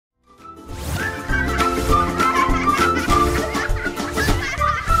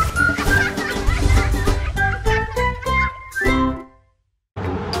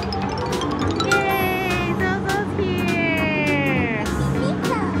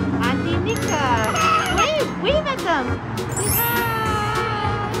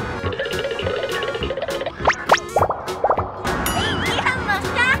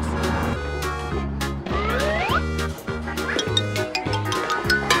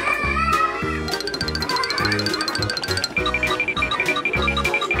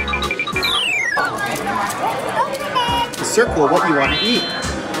circle what you want to eat.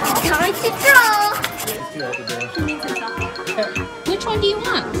 Time to draw. Which one do you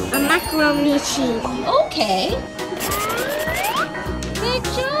want? A macaroni cheese. Okay. Good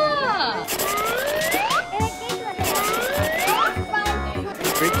job.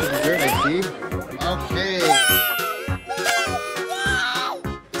 Straight to dessert, I see. Okay.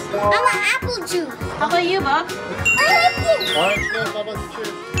 I want apple juice. How about you, Bob? Orange juice. Orange juice, how about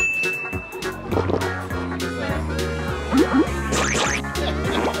juice?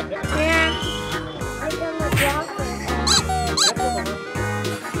 Yeah. I got my chocolate.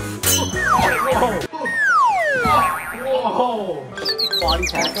 Whoa! Body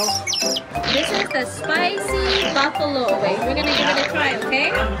tackle? This is the spicy buffalo. Wait, we're gonna give it a try, okay?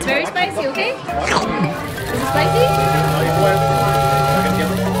 It's very spicy, okay? Is it spicy?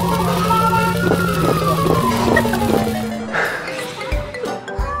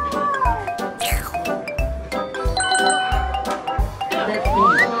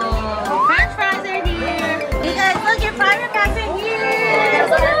 French fries are here. You guys, look, your Pirate Paks are here.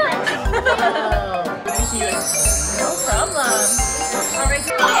 Thank you. No problem. Alright.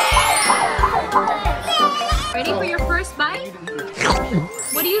 Ready for your first bite?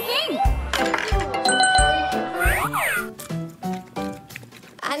 What do you think?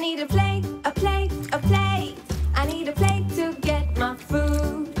 I need a plate, a plate, a plate. I need a plate to get my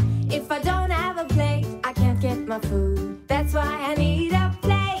food. If I don't have a plate, I can't get my food. That's why I need a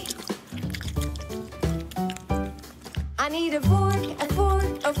plate. I need a fork, a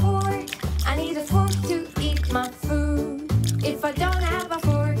fork, a fork. I need a fork to eat my food. If I don't have a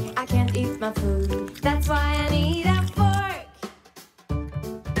fork, I can't eat my food. That's why I need a fork.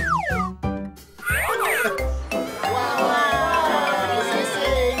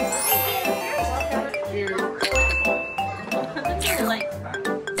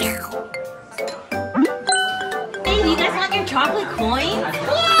 Hey, do you guys want your chocolate coins?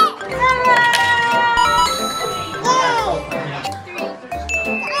 Oh,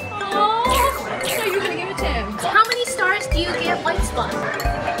 so you're gonna give it to him. How many stars do you give Whitespot?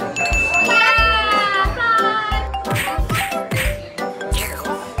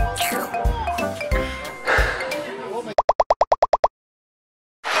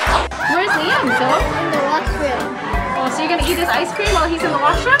 Where's Liam, Joe? In the washroom. Oh, so you're gonna eat his ice cream while he's in the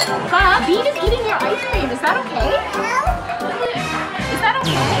washroom? Bob, Bean is eating your ice cream. Is that okay? Is that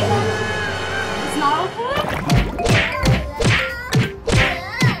okay? It's not okay?